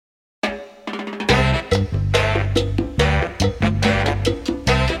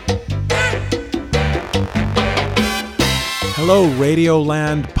Hello,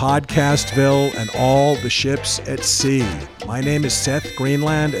 Radioland, Podcastville, and all the ships at sea. My name is Seth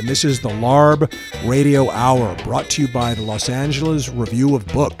Greenland, and this is the LARB Radio Hour, brought to you by the Los Angeles Review of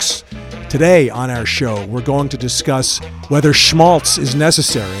Books. Today on our show, we're going to discuss whether Schmaltz is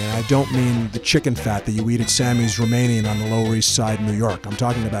necessary, and I don't mean the chicken fat that you eat at Sammy's Romanian on the Lower East Side in New York. I'm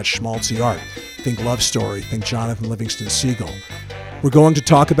talking about Schmaltzy art. Think Love Story, think Jonathan Livingston Seagull. We're going to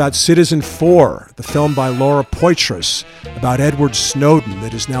talk about Citizen 4, the film by Laura Poitras about Edward Snowden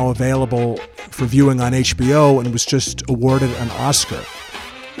that is now available for viewing on HBO and was just awarded an Oscar.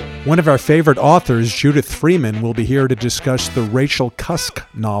 One of our favorite authors, Judith Freeman, will be here to discuss the Rachel Cusk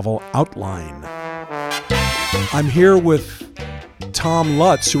novel Outline. I'm here with Tom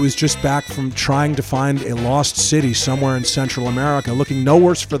Lutz, who is just back from trying to find a lost city somewhere in Central America, looking no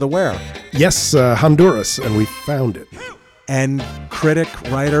worse for the wear. Yes, Honduras, and we found it. And critic,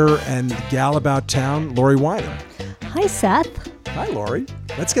 writer, and gal about town, Laurie Weiner. Hi, Seth. Hi, Laurie.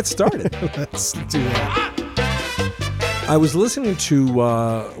 Let's get started. Let's do that. I was listening to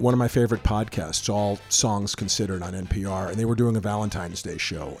one of my favorite podcasts, All Songs Considered on NPR, and they were doing a Valentine's Day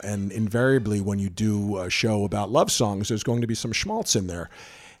show. And invariably, when you do a show about love songs, there's going to be some schmaltz in there.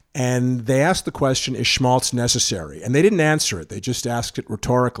 And they asked the question, is schmaltz necessary? And they didn't answer it. They just asked it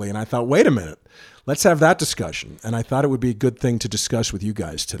rhetorically. And I thought, wait a minute. Let's have that discussion. And I thought it would be a good thing to discuss with you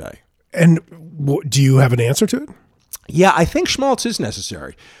guys today. And do you have an answer to it? Yeah, I think schmaltz is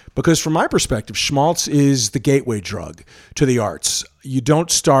necessary because from my perspective, schmaltz is the gateway drug to the arts. You don't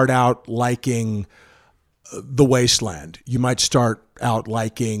start out liking The Wasteland. You might start out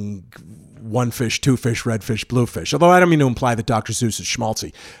liking One Fish, Two Fish, Red Fish, Blue Fish. Although I don't mean to imply that Dr. Seuss is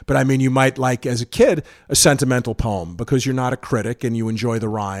schmaltzy, but I mean you might like, as a kid, a sentimental poem because you're not a critic and you enjoy the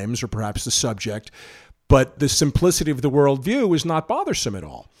rhymes or perhaps the subject, but the simplicity of the worldview is not bothersome at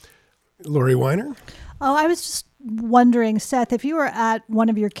all. Laurie Weiner? Oh, I was just wondering, Seth, if you were at one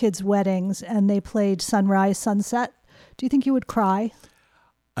of your kids' weddings and they played Sunrise, Sunset, do you think you would cry?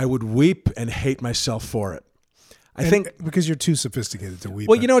 I would weep and hate myself for it. I think because you're too sophisticated to weep.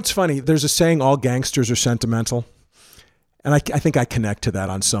 Well, you know, it's funny. There's a saying, all gangsters are sentimental. And I think I connect to that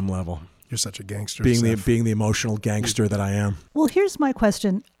on some level. You're such a gangster. Being the emotional gangster that I am. Well, here's my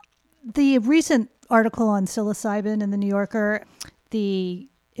question. The recent article on psilocybin in the New Yorker, the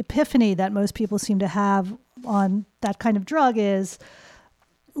epiphany that most people seem to have on that kind of drug is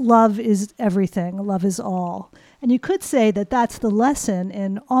love is everything. Love is all. And you could say that that's the lesson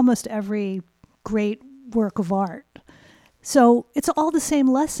in almost every great work of art. So it's all the same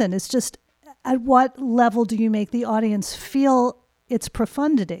lesson. It's just at what level do you make the audience feel its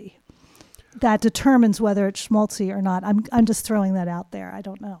profundity? That determines whether it's schmaltzy or not. I'm just throwing that out there. I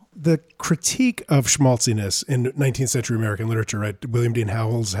don't know. The critique of schmaltziness in 19th century American literature, right? William Dean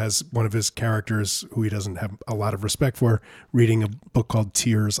Howells has one of his characters who he doesn't have a lot of respect for reading a book called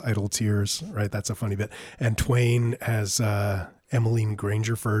Tears, Idle Tears, right? That's a funny bit. And Twain has Emmeline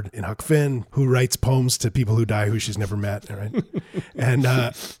Grangerford in Huck Finn, who writes poems to people who die who she's never met, right? and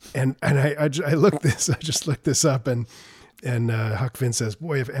I just looked this up, and Huck Finn says,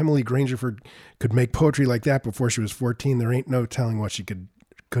 boy, if Emily Grangerford could make poetry like that before she was 14, there ain't no telling what she could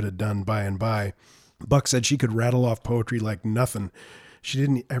have done by and by. Buck said she could rattle off poetry like nothing. She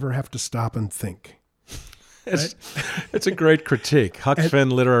didn't ever have to stop and think. It's a great critique. Huck Finn,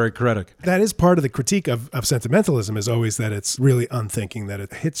 literary critic. That is part of the critique of sentimentalism, is always that it's really unthinking, that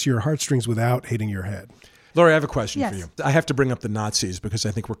it hits your heartstrings without hitting your head. Laurie, I have a question Yes. for you. I have to bring up the Nazis because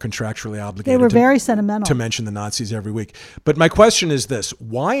I think we're contractually obligated They were very sentimental to mention the Nazis every week. But my question is this.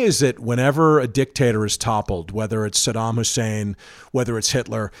 Why is it whenever a dictator is toppled, whether it's Saddam Hussein, whether it's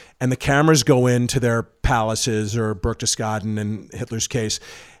Hitler, and the cameras go into their palaces or Berchtesgaden in Hitler's case,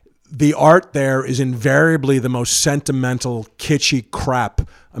 the art there is invariably the most sentimental, kitschy crap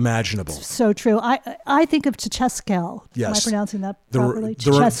imaginable. So true. I think of Ceausescu. Yes. Am I pronouncing that properly?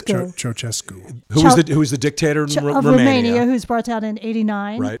 Ceausescu. Who was the dictator in Romania, who's brought out in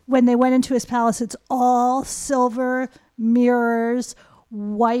 89. Right. When they went into his palace, it's all silver, mirrors,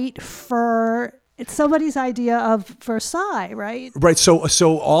 white fur. It's somebody's idea of Versailles, right? Right.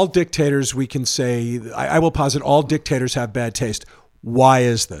 So all dictators, we can say, I will posit all dictators have bad taste. Why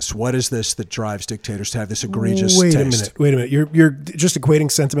is this? What is this that drives dictators to have this egregious taste? Wait a minute. You're just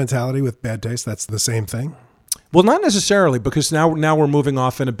equating sentimentality with bad taste. That's the same thing? Well, not necessarily, because now we're moving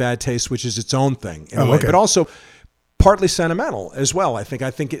off in a bad taste, which is its own thing, in a way, but also partly sentimental as well. I think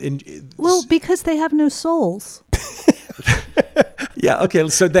well, because they have no souls. Yeah. Okay.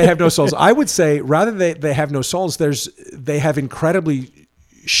 So they have no souls. I would say rather they have no souls. They have incredibly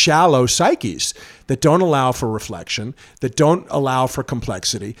shallow psyches that don't allow for reflection, that don't allow for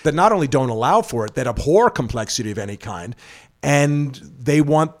complexity, that not only don't allow for it, that abhor complexity of any kind. and they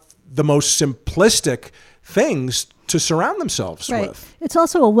want the most simplistic things to surround themselves with. It's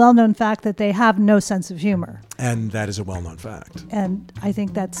also a well-known fact that they have no sense of humor. And that is a well-known fact. And I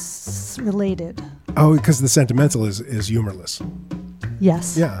think that's related. Oh, because the sentimental is humorless.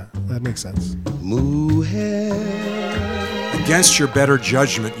 Yes. Yeah, that makes sense. Against your better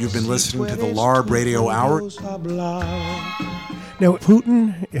judgment, you've been listening to the LARB Radio Hour. Now,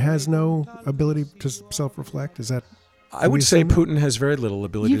 Putin has no ability to self-reflect. Is that? I would say Putin has very little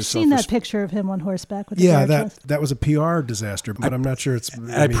ability You've to seen that picture of him on horseback with the that was a PR disaster, but I'm not sure it's.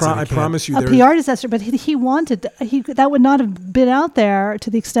 I promise you, a PR disaster. But he wanted that would not have been out there to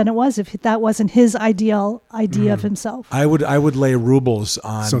the extent it was if that wasn't his ideal idea of himself. I would lay rubles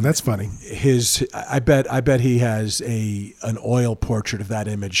on. So that's funny. I bet he has an oil portrait of that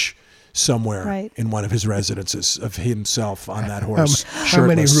image somewhere in one of his residences of himself on that horse. How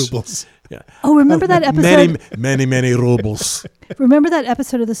many rubles? Yeah. Oh, remember that episode? Many rubles. Remember that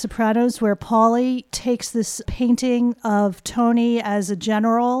episode of The Sopranos where Paulie takes this painting of Tony as a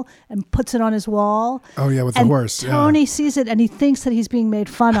general and puts it on his wall? Oh, yeah, with the horse. Tony sees it and he thinks that he's being made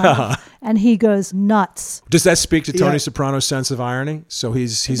fun of, and he goes nuts. Does that speak to Tony Soprano's sense of irony? So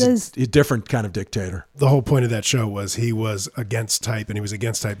he's a different kind of dictator. The whole point of that show was he was against type, and he was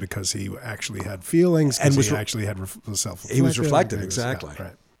against type because he actually had feelings, and he actually had self-reflective. He was reflective, exactly.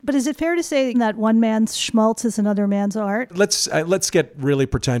 Right. But is it fair to say that one man's schmaltz is another man's art? Let's get really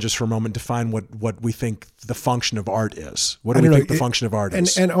pretentious for a moment to define what we think the function of art is. What do we think the function of art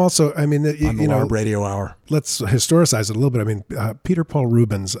is? And also, I mean, on the LARB Radio Hour. Let's historicize it a little bit. I mean, Peter Paul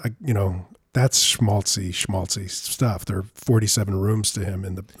Rubens, that's schmaltzy stuff. There are 47 rooms to him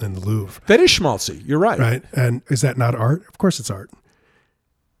in the Louvre. That is schmaltzy. You're right. Right. And is that not art? Of course it's art.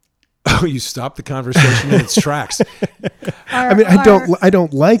 Oh, you stopped the conversation in its tracks. I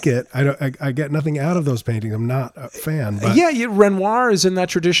don't like it. I get nothing out of those paintings. I'm not a fan. But. Renoir is in that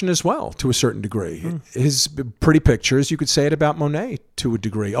tradition as well, to a certain degree. His pretty pictures, you could say it about Monet to a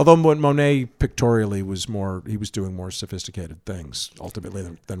degree. Although Monet pictorially was doing more sophisticated things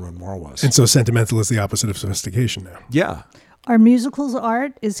ultimately than Renoir was. And so sentimental is the opposite of sophistication now. Yeah. Are musicals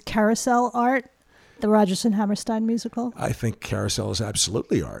art? Is Carousel art? The Rodgers and Hammerstein musical? I think Carousel is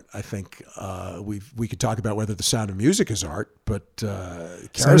absolutely art. I think we could talk about whether The Sound of Music is art, but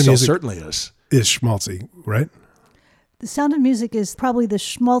Carousel certainly is. Is schmaltzy, right? The Sound of Music is probably the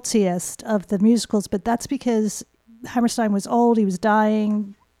schmaltziest of the musicals, but that's because Hammerstein was old, he was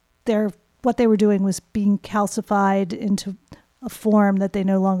dying. What they were doing was being calcified into a form that they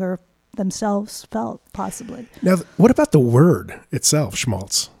no longer themselves felt, possibly. Now, what about the word itself,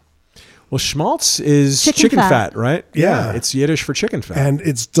 schmaltz? Well, schmaltz is chicken fat, right? Yeah. It's Yiddish for chicken fat. And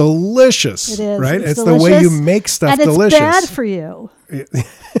it's delicious. It is. Right? It's delicious, the way you make stuff delicious. And it's bad for you.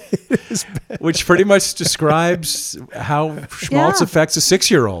 Which pretty much describes how schmaltz affects a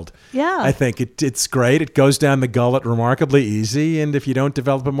 6-year-old. Yeah. I think it's great. It goes down the gullet remarkably easy. And if you don't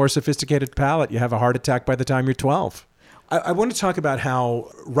develop a more sophisticated palate, you have a heart attack by the time you're 12. I want to talk about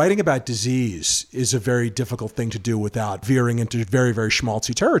how writing about disease is a very difficult thing to do without veering into very, very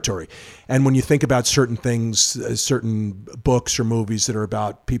schmaltzy territory. And when you think about certain things, certain books or movies that are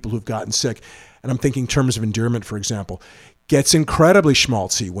about people who've gotten sick, and I'm thinking Terms of Endearment, for example, gets incredibly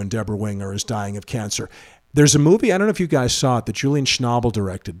schmaltzy when Deborah Winger is dying of cancer. There's a movie, I don't know if you guys saw it, that Julian Schnabel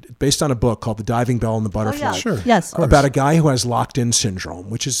directed, based on a book called The Diving Bell and the Butterfly. Oh, yeah. Sure. Yes. About a guy who has locked-in syndrome,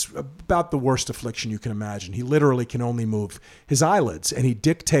 which is about the worst affliction you can imagine. He literally can only move his eyelids, and he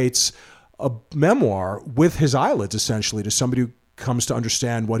dictates a memoir with his eyelids, essentially, to somebody who comes to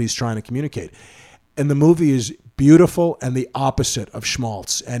understand what he's trying to communicate. And the movie is beautiful and the opposite of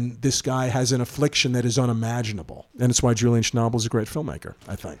schmaltz. And this guy has an affliction that is unimaginable. And it's why Julian Schnabel is a great filmmaker,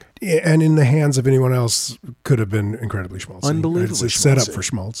 I think. And in the hands of anyone else, could have been incredibly schmaltzy. Unbelievably It's set up for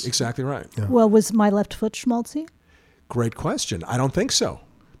schmaltz. Exactly right. Yeah. Well, was My Left Foot schmaltzy? Great question. I don't think so.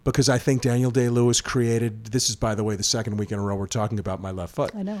 Because I think Daniel Day-Lewis created, this is, by the way, the second week in a row we're talking about My Left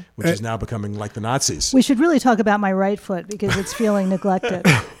Foot. I know. Which is now becoming like the Nazis. We should really talk about My Right Foot because it's feeling neglected.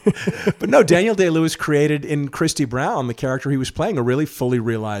 But no, Daniel Day-Lewis created in Christy Brown, the character he was playing, a really fully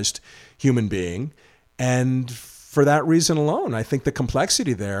realized human being. And for that reason alone, I think the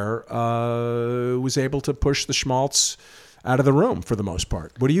complexity there was able to push the schmaltz out of the room for the most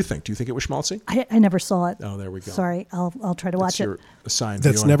part. What do you think? Do you think it was schmaltzy? I never saw it. Oh, there we go. Sorry, I'll try to watch it.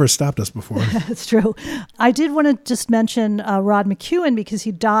 That's never stopped us before. That's true. I did want to just mention Rod McEwen because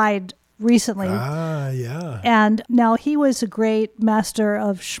he died recently. Yeah. And now he was a great master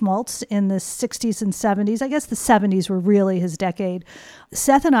of schmaltz in the 60s and 70s. I guess the 70s were really his decade.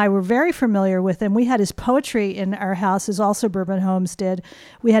 Seth and I were very familiar with him. We had his poetry in our house, as also Bourbon Homes did.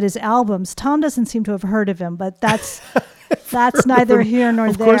 We had his albums. Tom doesn't seem to have heard of him, but that's That's neither here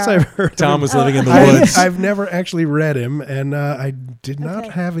nor there. Of course I've heard Tom him. was living in the woods. I've never actually read him, and I did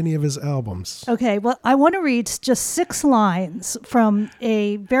not have any of his albums. Okay, well, I want to read just 6 lines from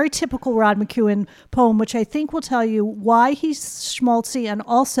a very typical Rod McKuen poem, which I think will tell you why he's schmaltzy and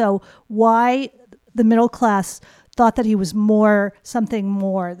also why the middle class thought that he was something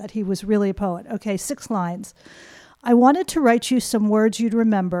more, that he was really a poet. Okay, 6 lines. I wanted to write you some words you'd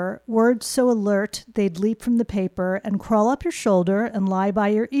remember, words so alert they'd leap from the paper and crawl up your shoulder and lie by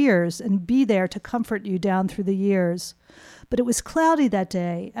your ears and be there to comfort you down through the years. But it was cloudy that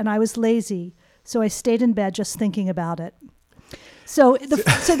day, and I was lazy, so I stayed in bed just thinking about it. So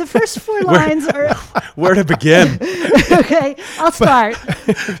the first 4 lines are... Where to begin? Okay, I'll start.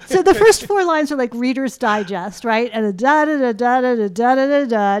 So the first 4 lines are like Reader's Digest, right? And a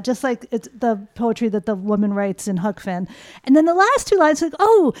da-da-da-da-da-da-da-da-da, just like it's the poetry that the woman writes in Huck Finn. And then the last 2 lines are like,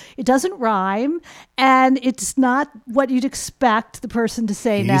 oh, it doesn't rhyme, and it's not what you'd expect the person to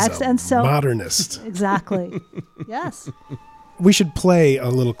say next. And so modernist. Exactly. Yes. We should play a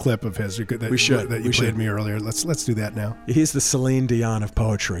little clip of his that you played should. me earlier. Let's do that now. He's the Celine Dion of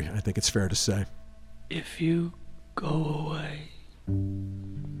poetry, I think it's fair to say. If you go away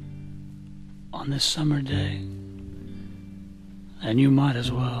on this summer day, then you might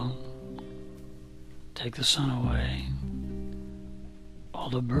as well take the sun away. All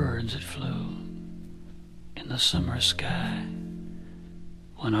the birds that flew in the summer sky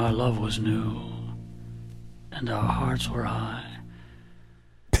when our love was new and our hearts were high.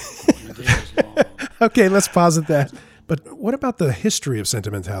 Okay, let's pause at that. But what about the history of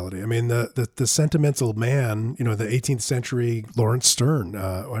sentimentality? I mean, the sentimental man, the 18th century Lawrence Sterne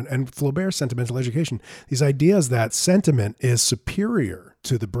and Flaubert's sentimental education, these ideas that sentiment is superior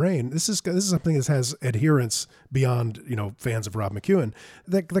to the brain. This is something that has adherents beyond, fans of Rob McKuen.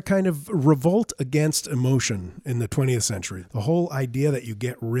 The kind of revolt against emotion in the 20th century, the whole idea that you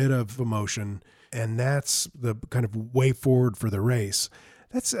get rid of emotion and that's the kind of way forward for the race.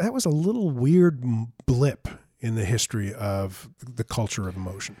 That was a little weird blip in the history of the culture of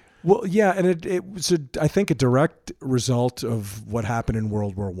emotion. Well, yeah, and it was, I think, a direct result of what happened in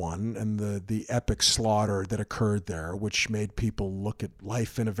World War I and the epic slaughter that occurred there, which made people look at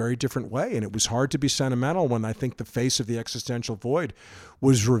life in a very different way. And it was hard to be sentimental when I think the face of the existential void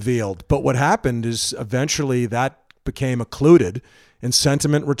was revealed. But what happened is eventually that became occluded and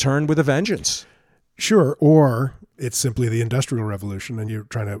sentiment returned with a vengeance. Sure, or it's simply the Industrial Revolution and you're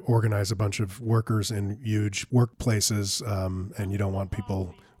trying to organize a bunch of workers in huge workplaces and you don't want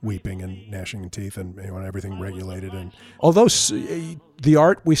people weeping and gnashing teeth and you want everything regulated. And although the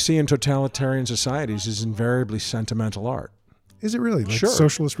art we see in totalitarian societies is invariably sentimental art. Is it really? Like sure.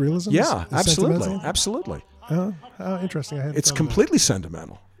 Socialist realism? Yeah, absolutely. Absolutely. Oh, how interesting. It's completely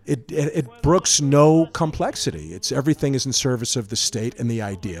sentimental. It brooks no complexity. Everything is in service of the state and the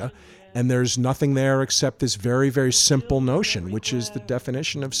idea. And there's nothing there except this very, very simple notion, which is the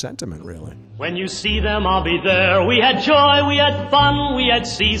definition of sentiment, really. When you see them, I'll be there. We had joy, we had fun, we had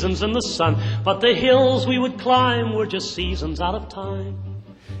seasons in the sun. But the hills we would climb were just seasons out of time.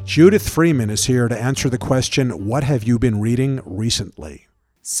 Judith Freeman is here to answer the question, what have you been reading recently?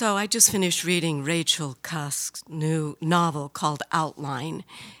 So I just finished reading Rachel Cusk's new novel called Outline.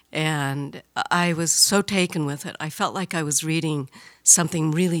 And I was so taken with it. I felt like I was reading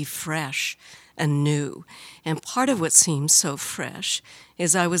something really fresh and new. And part of what seems so fresh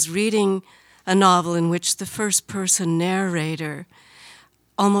is I was reading a novel in which the first-person narrator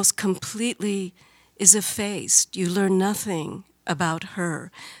almost completely is effaced. You learn nothing about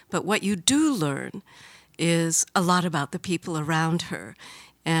her. But what you do learn is a lot about the people around her.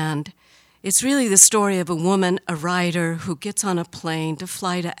 And it's really the story of a woman, a writer, who gets on a plane to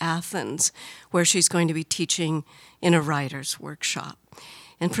fly to Athens, where she's going to be teaching in a writer's workshop.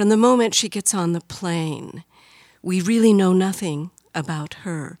 And from the moment she gets on the plane, we really know nothing about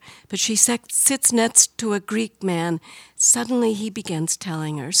her. But she sits next to a Greek man. Suddenly he begins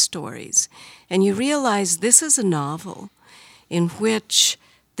telling her stories. And you realize this is a novel in which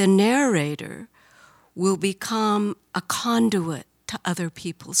the narrator will become a conduit to other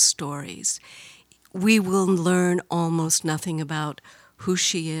people's stories. We will learn almost nothing about who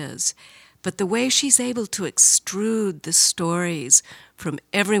she is, but the way she's able to extrude the stories from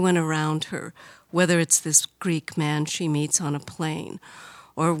everyone around her, whether it's this Greek man she meets on a plane,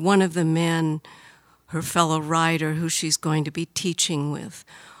 or one of the men, her fellow writer who she's going to be teaching with,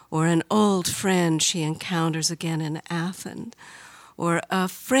 or an old friend she encounters again in Athens, or a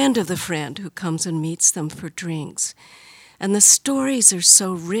friend of the friend who comes and meets them for drinks. And the stories are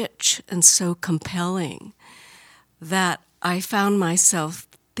so rich and so compelling that I found myself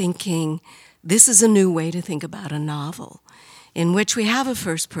thinking this is a new way to think about a novel, in which we have a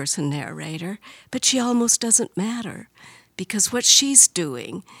first-person narrator, but she almost doesn't matter, because what she's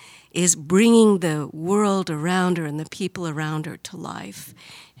doing is bringing the world around her and the people around her to life.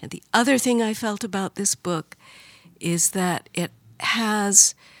 And the other thing I felt about this book is that it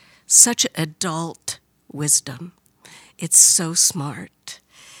has such adult wisdom. It's so smart.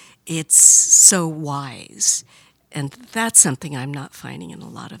 It's so wise. And that's something I'm not finding in a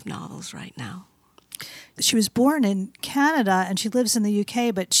lot of novels right now. She was born in Canada and she lives in the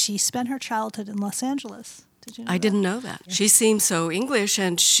UK, but she spent her childhood in Los Angeles. Did you know I that? didn't know that. Yeah. She seems so English,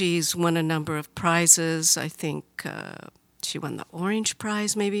 and she's won a number of prizes. I think she won the Orange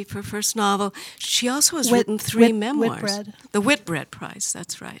Prize maybe for first novel. She also has written 3 memoirs. Whitbread. The Whitbread Prize,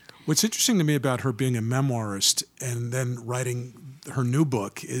 that's right. What's interesting to me about her being a memoirist and then writing her new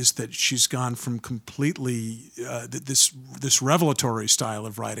book is that she's gone from completely this revelatory style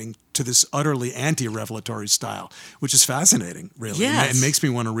of writing to this utterly anti-revelatory style, which is fascinating, really. Yes. It makes me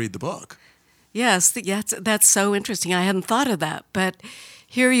want to read the book. Yes, that's so interesting. I hadn't thought of that, but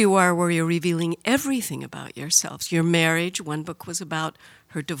here you are where you're revealing everything about yourselves. Your marriage, one book was about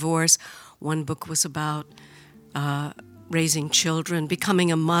her divorce, one book was about raising children,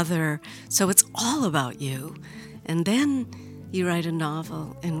 becoming a mother. So it's all about you. And then you write a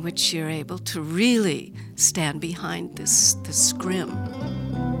novel in which you're able to really stand behind this scrim.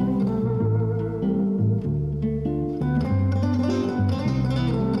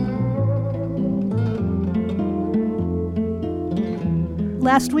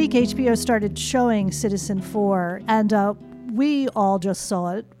 Last week, HBO started showing Citizen4, and we all just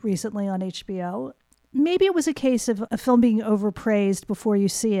saw it recently on HBO. Maybe it was a case of a film being overpraised before you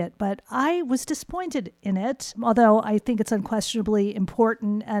see it, but I was disappointed in it, although I think it's unquestionably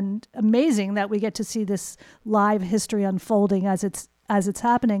important and amazing that we get to see this live history unfolding as it's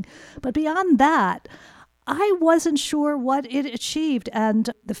happening. But beyond that, I wasn't sure what it achieved,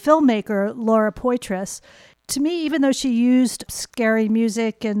 and the filmmaker, Laura Poitras, to me, even though she used scary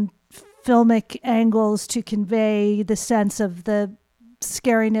music and filmic angles to convey the sense of the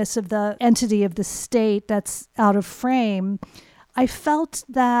scariness of the entity of the state that's out of frame, I felt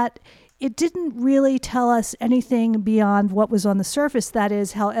that it didn't really tell us anything beyond what was on the surface. That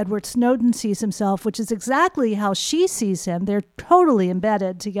is how Edward Snowden sees himself, which is exactly how she sees him. They're totally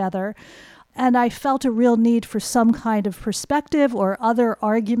embedded together. And I felt a real need for some kind of perspective or other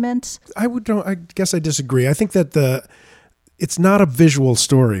argument. I guess I disagree. I think that it's not a visual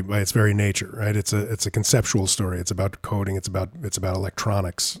story by its very nature, right? It's a conceptual story. It's about coding. It's about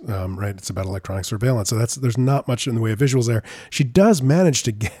electronics, right? It's about electronic surveillance. So there's not much in the way of visuals there. She does manage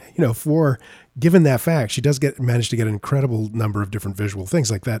to get, given that fact, she does manage to get an incredible number of different visual things,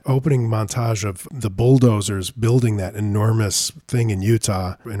 like that opening montage of the bulldozers building that enormous thing in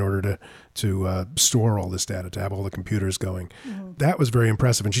Utah in order to store all this data, to have all the computers going. Mm-hmm. That was very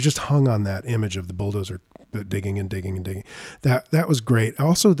impressive. And she just hung on that image of the bulldozer digging and digging and digging. That was great.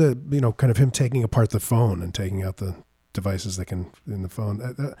 Also, kind of him taking apart the phone and taking out the devices that can in the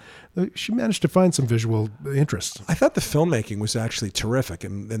phone. She managed to find some visual interest. I thought the filmmaking was actually terrific,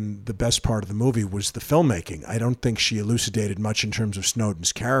 and the best part of the movie was the filmmaking. I don't think she elucidated much in terms of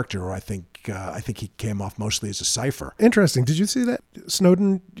Snowden's character, or I think he came off mostly as a cipher. Interesting. Did you see that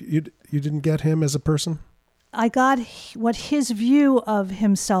Snowden? You didn't get him as a person? I got what his view of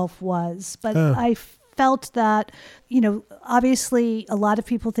himself was, but I felt that, obviously a lot of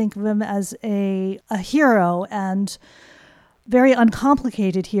people think of him as a hero and very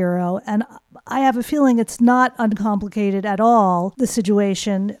uncomplicated hero. And I have a feeling it's not uncomplicated at all, the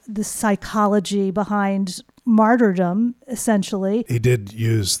situation, the psychology behind martyrdom, essentially. He did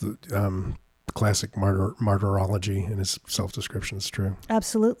use the classic martyrology in his self-description. It's true.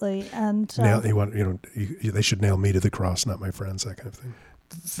 Absolutely. And they should nail me to the cross, not my friends, that kind of thing.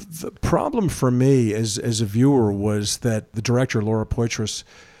 The problem for me as a viewer was that the director, Laura Poitras,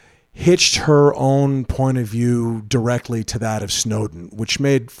 hitched her own point of view directly to that of Snowden, which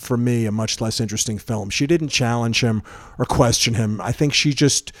made, for me, a much less interesting film. She didn't challenge him or question him. I think she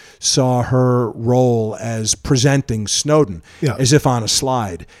just saw her role as presenting Snowden as if on a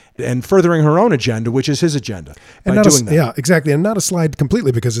slide and furthering her own agenda, which is his agenda, by doing that. Yeah, exactly. And not a slide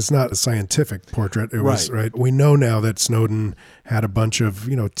completely, because it's not a scientific portrait. It was, right? We know now that Snowden had a bunch of,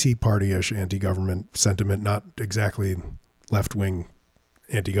 Tea Party-ish anti-government sentiment, not exactly left-wing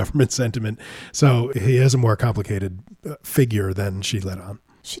anti-government sentiment. So he is a more complicated figure than she let on.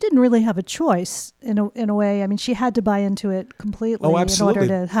 She didn't really have a choice in a way. I mean, she had to buy into it completely in order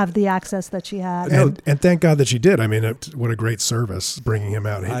to have the access that she had. And thank God that she did. I mean, what a great service bringing him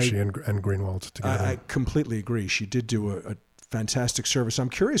out, she and Greenwald together. I completely agree. She did do a fantastic service. I'm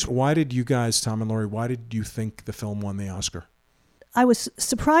curious, why did you guys, Tom and Laurie, why did you think the film won the Oscar? I was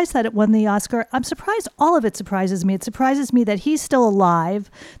surprised that it won the Oscar. I'm surprised. All of it surprises me. It surprises me that he's still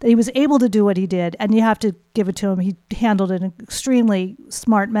alive, that he was able to do what he did. And you have to give it to him. He handled it in an extremely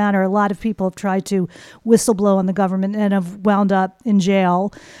smart manner. A lot of people have tried to whistleblow on the government and have wound up in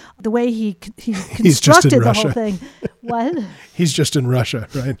jail. The way he constructed the whole thing. What? He's just in Russia,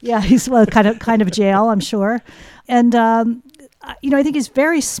 right? Yeah, he's kind of jail, I'm sure. And, I think he's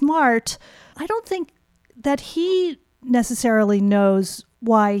very smart. I don't think that he necessarily knows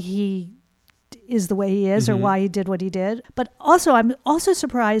why he is the way he is or why he did what he did. But also, I'm also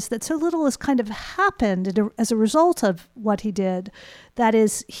surprised that so little has kind of happened as a result of what he did. That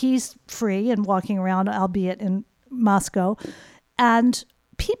is, he's free and walking around, albeit in Moscow, and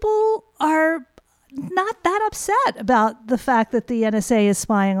people are not that upset about the fact that the NSA is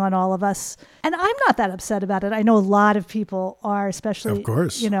spying on all of us. And I'm not that upset about it. I know a lot of people are, especially, of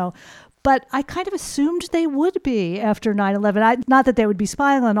course, but I kind of assumed they would be after 9/11. Not that they would be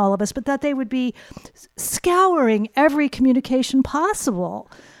spying on all of us, but that they would be scouring every communication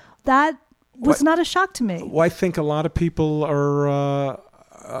possible. That was not a shock to me. Well, I think a lot of people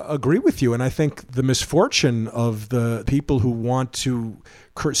agree with you. And I think the misfortune of the people who want to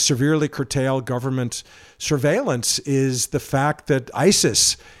severely curtail government surveillance is the fact that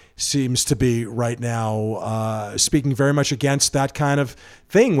ISIS seems to be right now speaking very much against that kind of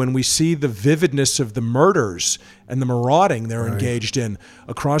thing. When we see the vividness of the murders and the marauding they're engaged in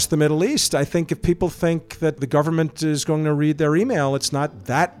across the Middle East, I think if people think that the government is going to read their email, it's not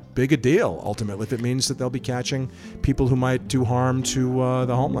that big a deal, ultimately, if it means that they'll be catching people who might do harm to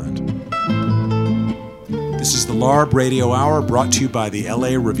the homeland. This is the LARB Radio Hour, brought to you by the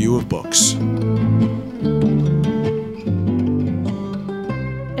LA Review of Books.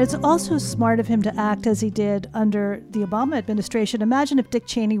 It's also smart of him to act as he did under the Obama administration. Imagine if Dick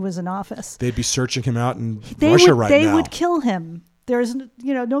Cheney was in office. They'd be searching him out in Russia right now. They would kill him. There's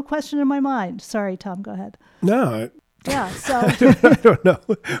no question in my mind. Sorry, Tom, go ahead. No. Yeah, so I don't know.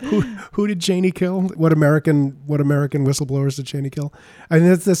 Who did Cheney kill? What American whistleblowers did Cheney kill? I mean,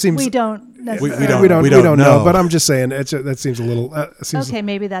 that seems we don't necessarily. We don't know. But I'm just saying that seems a little. Okay,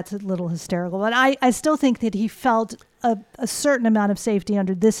 maybe that's a little hysterical, but I still think that he felt a certain amount of safety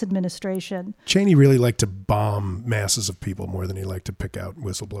under this administration. Cheney really liked to bomb masses of people more than he liked to pick out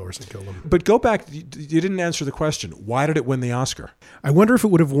whistleblowers and kill them. But go back, you didn't answer the question. Why did it win the Oscar? I wonder if it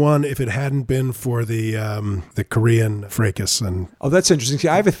would have won if it hadn't been for the Korean fracas. Oh, that's interesting. See,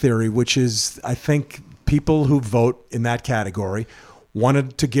 I have a theory, which is I think people who vote in that category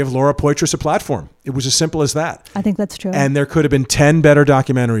wanted to give Laura Poitras a platform. It was as simple as that. I think that's true. And there could have been 10 better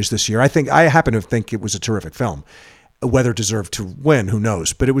documentaries this year. I happen to think it was a terrific film. Whether it deserved to win, who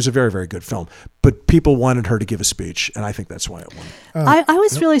knows? But it was a very, very good film. But people wanted her to give a speech, and I think that's why it won. I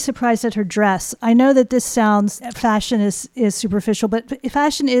was really surprised at her dress. I know that this sounds, fashion is superficial, but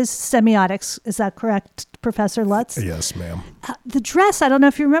fashion is semiotics. Is that correct, Professor Lutz? Yes, ma'am. The dress, I don't know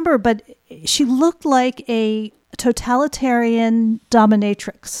if you remember, but she looked like a totalitarian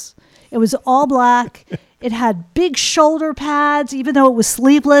dominatrix. It was all black. It had big shoulder pads, even though it was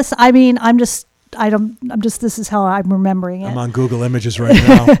sleeveless. I mean, this is how I'm remembering it. I'm on Google Images right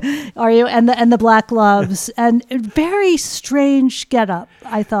now. Are you? And the black gloves and a very strange getup,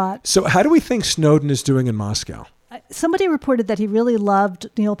 I thought. So how do we think Snowden is doing in Moscow? Somebody reported that he really loved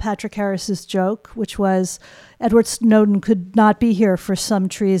Neil Patrick Harris's joke, which was Edward Snowden could not be here for some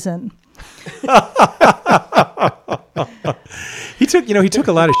treason. He took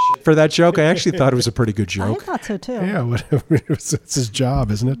a lot of shit for that joke. I actually thought it was a pretty good joke. I thought so too. Yeah, whatever. It's his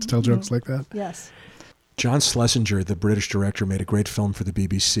job, isn't it, to tell jokes like that? Yes. John Schlesinger, the British director, made a great film for the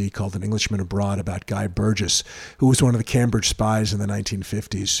BBC called An Englishman Abroad about Guy Burgess, who was one of the Cambridge spies in the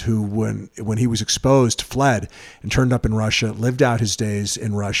 1950s, who, when he was exposed, fled and turned up in Russia, lived out his days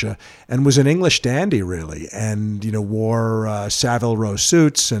in Russia, and was an English dandy, really, and wore Savile Row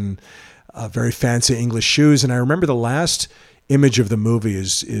suits and very fancy English shoes. And I remember the last image of the movie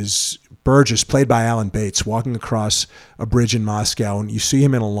is Burgess, played by Alan Bates, walking across a bridge in Moscow, and you see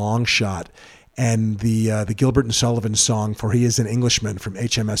him in a long shot. And the Gilbert and Sullivan song, For He Is an Englishman, from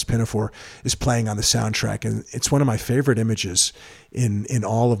HMS Pinafore, is playing on the soundtrack. And it's one of my favorite images in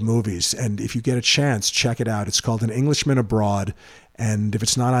all of movies. And if you get a chance, check it out. It's called An Englishman Abroad. And if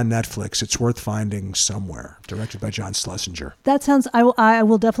it's not on Netflix, it's worth finding somewhere. Directed by John Schlesinger. That sounds, I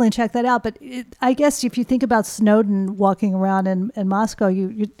will definitely check that out. But I guess if you think about Snowden walking around in Moscow,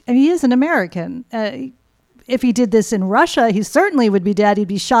 he is an American. If he did this in Russia, he certainly would be dead. He'd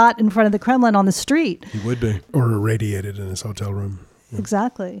be shot in front of the Kremlin on the street. He would be. Or irradiated in his hotel room. Yeah.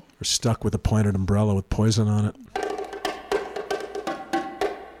 Exactly. Or stuck with a pointed umbrella with poison on it.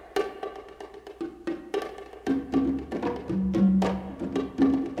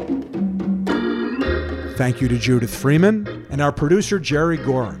 Thank you to Judith Freeman and our producer, Jerry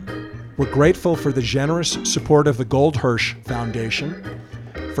Gorin. We're grateful for the generous support of the Gold Hirsch Foundation.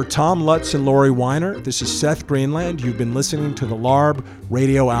 For Tom Lutz and Laurie Weiner, this is Seth Greenland. You've been listening to the LARB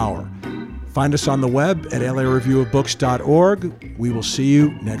Radio Hour. Find us on the web at lareviewofbooks.org. We will see you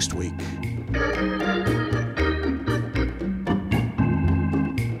next week.